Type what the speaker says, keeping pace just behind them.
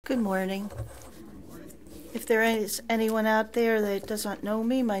Good morning. If there is anyone out there that doesn't know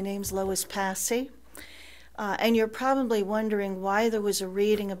me, my name's Lois Passi. And you're probably wondering why there was a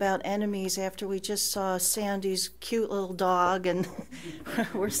reading about enemies after we just saw Sandy's cute little dog and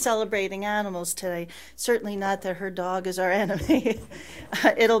we're celebrating animals today. Certainly not that her dog is our enemy.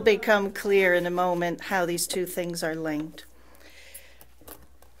 It'll become clear in a moment how these two things are linked.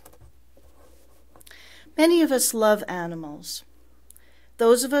 Many of us love animals.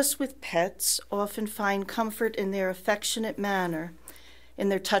 Those of us with pets often find comfort in their affectionate manner, in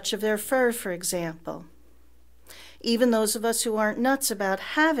their touch of their fur, for example. Even those of us who aren't nuts about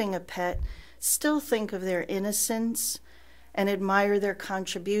having a pet still think of their innocence and admire their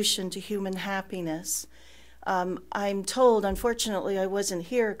contribution to human happiness. I'm told, unfortunately, I wasn't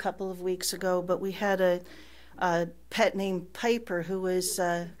here a couple of weeks ago, but we had a pet named Piper who was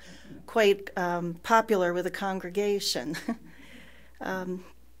quite popular with the congregation.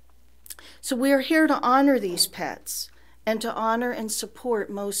 So we are here to honor these pets and to honor and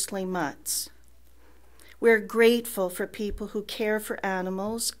support mostly mutts. We're grateful for people who care for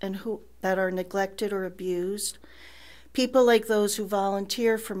animals and that are neglected or abused, people like those who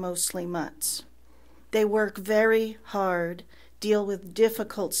volunteer for mostly mutts. They work very hard, deal with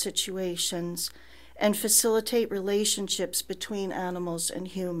difficult situations, and facilitate relationships between animals and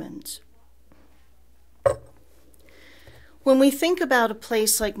humans. When we think about a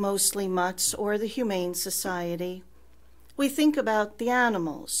place like Mostly Mutts or the Humane Society, we think about the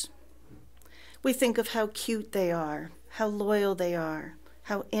animals. We think of how cute they are, how loyal they are,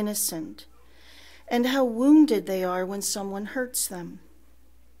 how innocent, and how wounded they are when someone hurts them.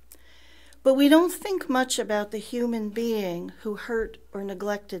 But we don't think much about the human being who hurt or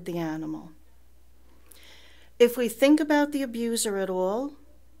neglected the animal. If we think about the abuser at all,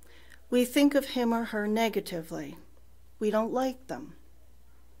 we think of him or her negatively. We don't like them.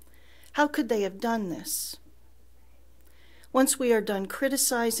 How could they have done this? Once we are done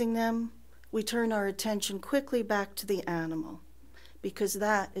criticizing them, we turn our attention quickly back to the animal, because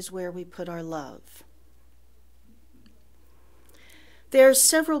that is where we put our love. There are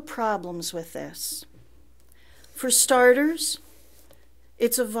several problems with this. For starters,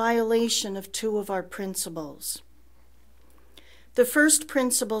 it's a violation of two of our principles. The first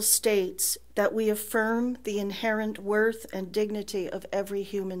principle states that we affirm the inherent worth and dignity of every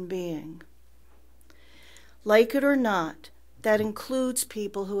human being. Like it or not, that includes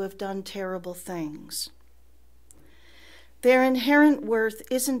people who have done terrible things. Their inherent worth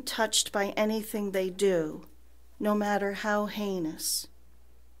isn't touched by anything they do, no matter how heinous.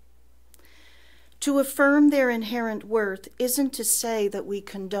 To affirm their inherent worth isn't to say that we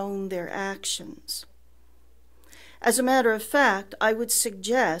condone their actions. As a matter of fact, I would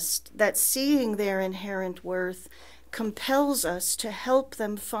suggest that seeing their inherent worth compels us to help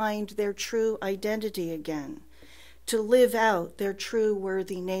them find their true identity again, to live out their true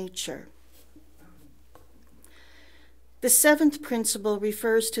worthy nature. The seventh principle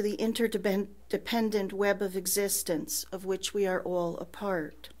refers to the interdependent web of existence of which we are all a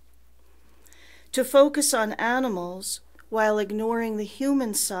part. To focus on animals while ignoring the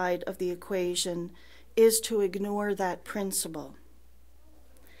human side of the equation is to ignore that principle.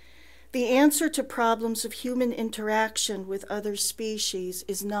 The answer to problems of human interaction with other species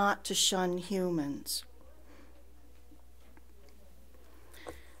is not to shun humans.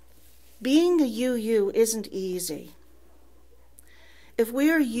 Being a UU isn't easy. If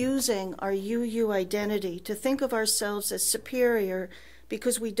we are using our UU identity to think of ourselves as superior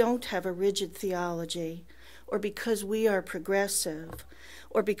because we don't have a rigid theology, or because we are progressive,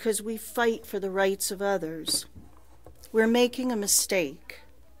 or because we fight for the rights of others, we're making a mistake.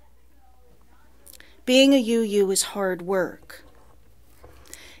 Being a UU is hard work.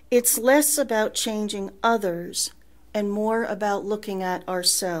 It's less about changing others and more about looking at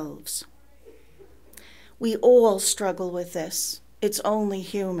ourselves. We all struggle with this. It's only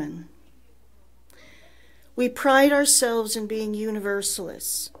human. We pride ourselves in being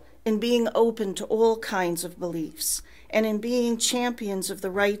universalists, in being open to all kinds of beliefs, and in being champions of the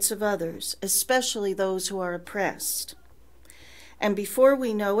rights of others, especially those who are oppressed. And before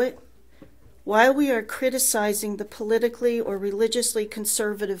we know it, while we are criticizing the politically or religiously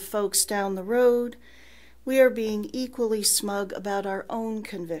conservative folks down the road, we are being equally smug about our own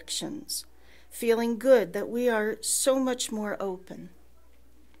convictions, feeling good that we are so much more open.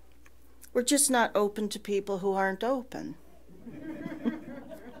 We're just not open to people who aren't open.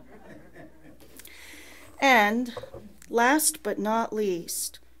 And last but not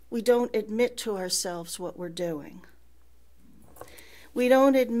least, we don't admit to ourselves what we're doing. We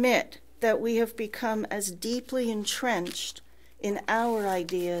don't admit that we have become as deeply entrenched in our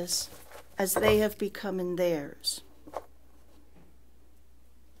ideas as they have become in theirs.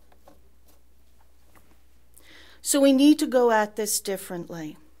 So we need to go at this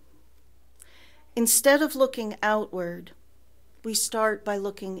differently. Instead of looking outward, we start by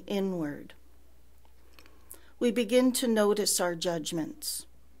looking inward. We begin to notice our judgments.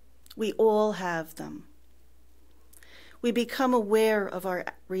 We all have them. We become aware of our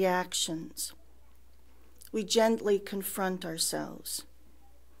reactions. We gently confront ourselves.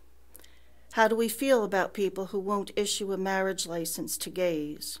 How do we feel about people who won't issue a marriage license to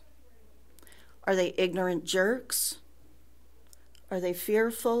gays? Are they ignorant jerks? Are they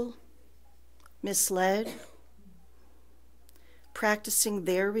fearful, misled, practicing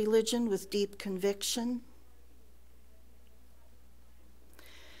their religion with deep conviction?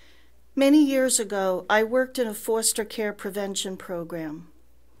 Many years ago, I worked in a foster care prevention program.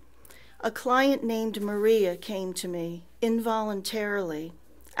 A client named Maria came to me involuntarily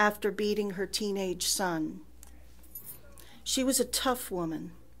after beating her teenage son. She was a tough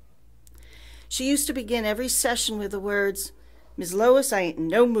woman. She used to begin every session with the words, "Ms. Lois, I ain't in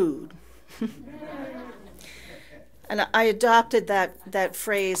no mood." And I adopted that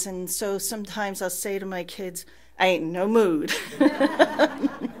phrase, and so sometimes I'll say to my kids, "I ain't in no mood."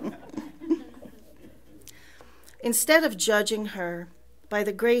 Instead of judging her, by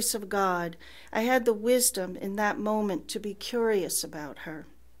the grace of God, I had the wisdom in that moment to be curious about her.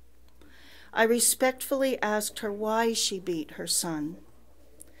 I respectfully asked her why she beat her son.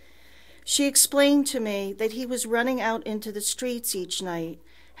 She explained to me that he was running out into the streets each night,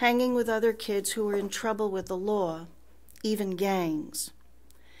 hanging with other kids who were in trouble with the law, even gangs.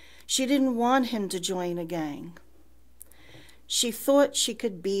 She didn't want him to join a gang. She thought she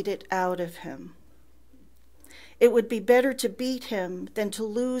could beat it out of him. It would be better to beat him than to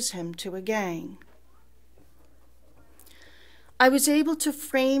lose him to a gang. I was able to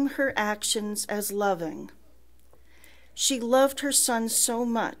frame her actions as loving. She loved her son so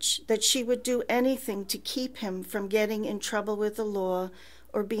much that she would do anything to keep him from getting in trouble with the law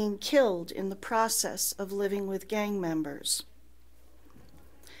or being killed in the process of living with gang members.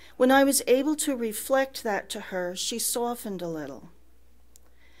 When I was able to reflect that to her, she softened a little.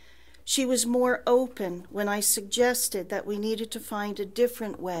 She was more open when I suggested that we needed to find a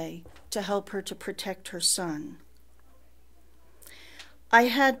different way to help her to protect her son. I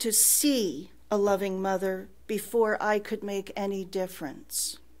had to see a loving mother before I could make any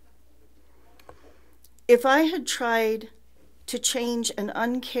difference. If I had tried to change an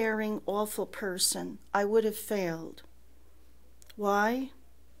uncaring, awful person, I would have failed. Why?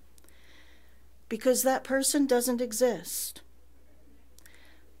 Because that person doesn't exist.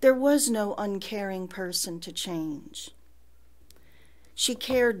 There was no uncaring person to change. She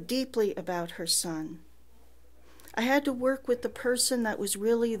cared deeply about her son. I had to work with the person that was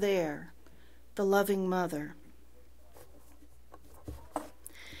really there, the loving mother.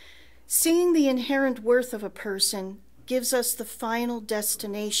 Seeing the inherent worth of a person gives us the final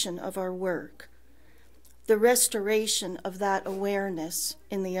destination of our work, the restoration of that awareness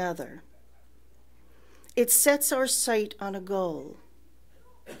in the other. It sets our sight on a goal.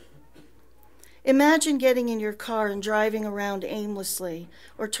 Imagine getting in your car and driving around aimlessly,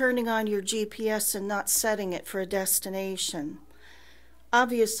 or turning on your GPS and not setting it for a destination.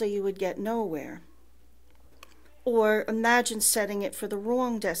 Obviously, you would get nowhere. Or imagine setting it for the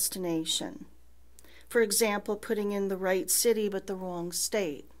wrong destination. For example, putting in the right city but the wrong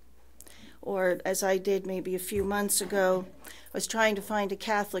state. Or, as I did maybe a few months ago, I was trying to find a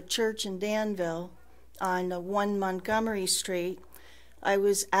Catholic church in Danville on 1 Montgomery Street. I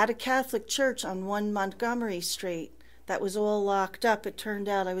was at a Catholic church on 1 Montgomery Street that was all locked up. It turned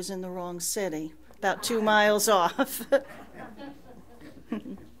out I was in the wrong city, about 2 miles off.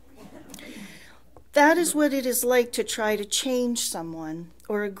 That is what it is like to try to change someone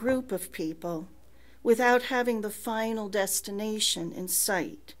or a group of people without having the final destination in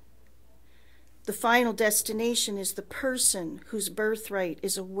sight. The final destination is the person whose birthright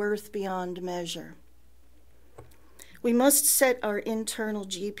is a worth beyond measure. We must set our internal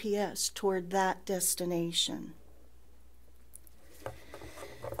GPS toward that destination.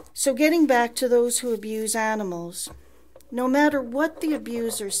 So getting back to those who abuse animals, no matter what the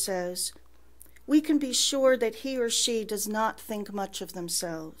abuser says, we can be sure that he or she does not think much of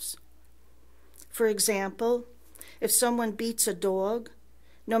themselves. For example, if someone beats a dog,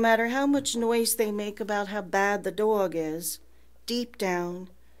 no matter how much noise they make about how bad the dog is, deep down,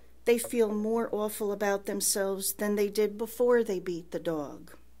 they feel more awful about themselves than they did before they beat the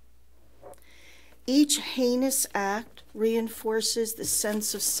dog. Each heinous act reinforces the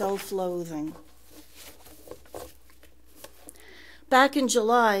sense of self-loathing. Back in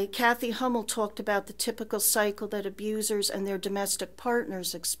July, Kathy Hummel talked about the typical cycle that abusers and their domestic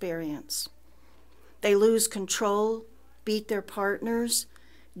partners experience. They lose control, beat their partners,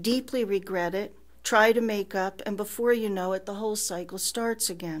 deeply regret it, try to make up, and before you know it, the whole cycle starts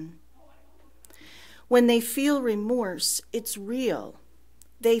again. When they feel remorse, it's real.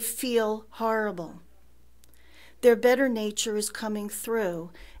 They feel horrible. Their better nature is coming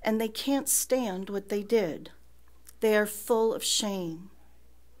through, and they can't stand what they did. They are full of shame.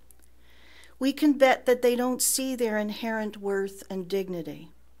 We can bet that they don't see their inherent worth and dignity.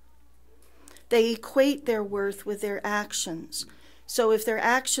 They equate their worth with their actions, so if their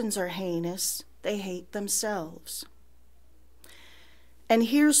actions are heinous, they hate themselves. And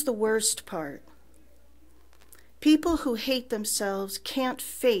here's the worst part. People who hate themselves can't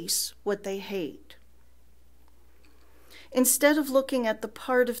face what they hate. Instead of looking at the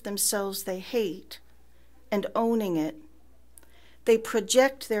part of themselves they hate and owning it, they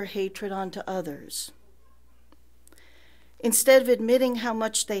project their hatred onto others. Instead of admitting how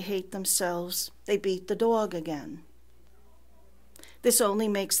much they hate themselves, they beat the dog again. This only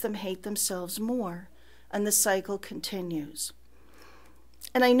makes them hate themselves more, and the cycle continues.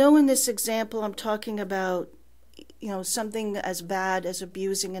 And I know in this example I'm talking about, something as bad as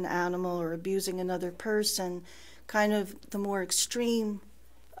abusing an animal or abusing another person, kind of the more extreme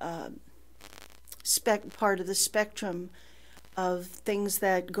part of the spectrum of things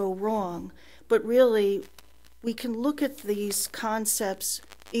that go wrong. But really, we can look at these concepts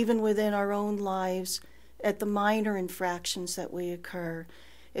even within our own lives at the minor infractions that we occur.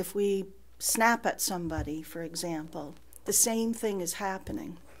 If we snap at somebody, for example, the same thing is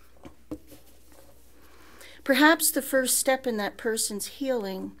happening. Perhaps the first step in that person's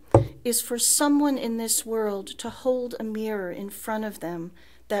healing is for someone in this world to hold a mirror in front of them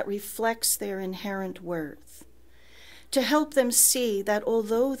that reflects their inherent worth, to help them see that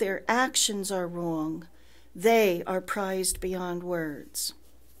although their actions are wrong, they are prized beyond words.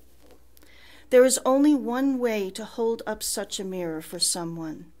 There is only one way to hold up such a mirror for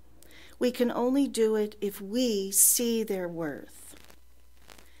someone. We can only do it if we see their worth.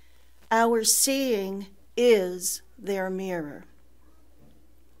 Our seeing is their mirror.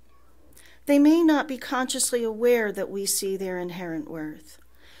 They may not be consciously aware that we see their inherent worth,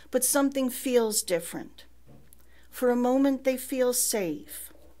 but something feels different. For a moment, they feel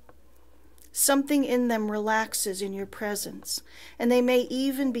safe. Something in them relaxes in your presence, and they may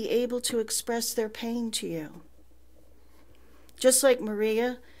even be able to express their pain to you. Just like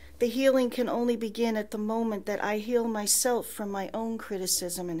Maria, the healing can only begin at the moment that I heal myself from my own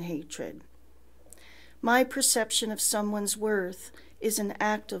criticism and hatred. My perception of someone's worth is an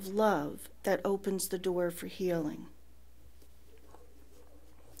act of love that opens the door for healing.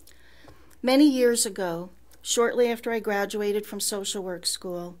 Many years ago, shortly after I graduated from social work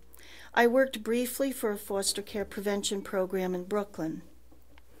school, I worked briefly for a foster care prevention program in Brooklyn.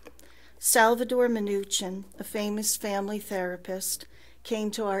 Salvador Minuchin, a famous family therapist,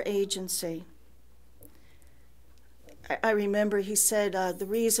 came to our agency. I remember he said, the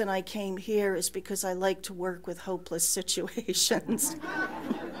reason I came here is because I like to work with hopeless situations.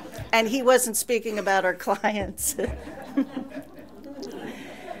 And he wasn't speaking about our clients.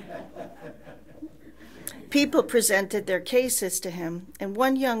 People presented their cases to him, and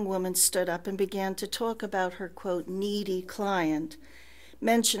one young woman stood up and began to talk about her, quote, needy client,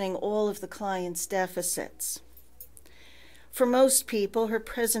 mentioning all of the client's deficits. For most people, her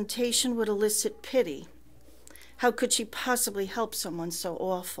presentation would elicit pity. How could she possibly help someone so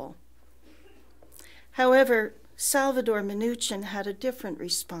awful? However, Salvador Minuchin had a different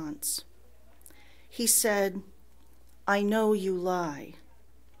response. He said, I know you lie.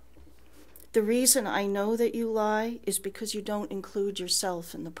 The reason I know that you lie is because you don't include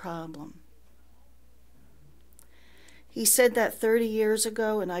yourself in the problem. He said that 30 years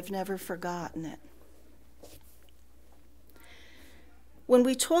ago, and I've never forgotten it. When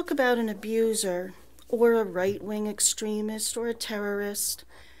we talk about an abuser or a right-wing extremist or a terrorist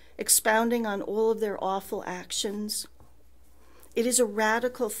expounding on all of their awful actions, it is a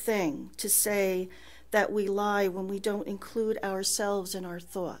radical thing to say that we lie when we don't include ourselves in our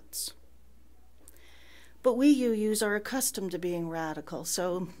thoughts. But we UUs are accustomed to being radical,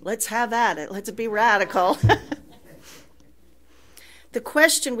 so let's have at it. Let's be radical. The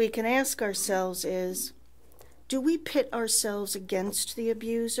question we can ask ourselves is, do we pit ourselves against the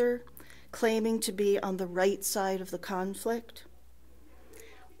abuser, claiming to be on the right side of the conflict?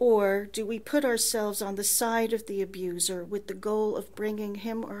 Or do we put ourselves on the side of the abuser with the goal of bringing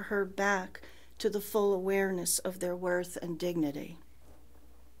him or her back to the full awareness of their worth and dignity?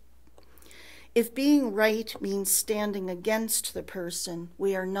 If being right means standing against the person,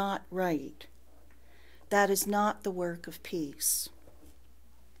 we are not right. That is not the work of peace.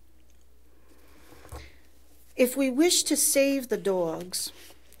 If we wish to save the dogs,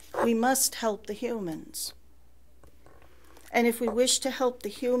 we must help the humans. And if we wish to help the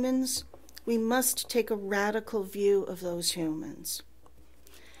humans, we must take a radical view of those humans.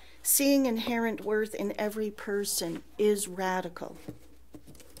 Seeing inherent worth in every person is radical.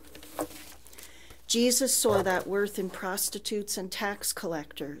 Jesus saw that worth in prostitutes and tax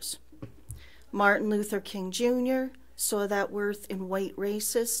collectors. Martin Luther King Jr. saw that worth in white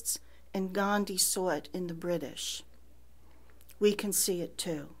racists, and Gandhi saw it in the British. We can see it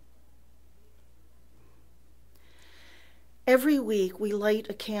too. Every week we light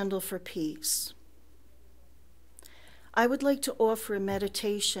a candle for peace. I would like to offer a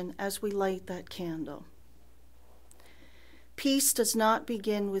meditation as we light that candle. Peace does not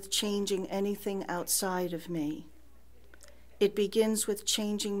begin with changing anything outside of me. It begins with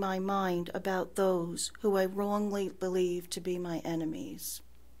changing my mind about those who I wrongly believe to be my enemies.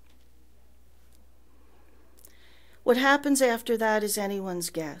 What happens after that is anyone's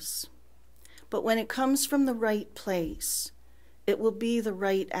guess. But when it comes from the right place, it will be the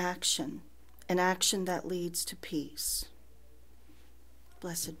right action, an action that leads to peace.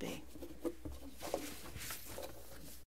 Blessed be.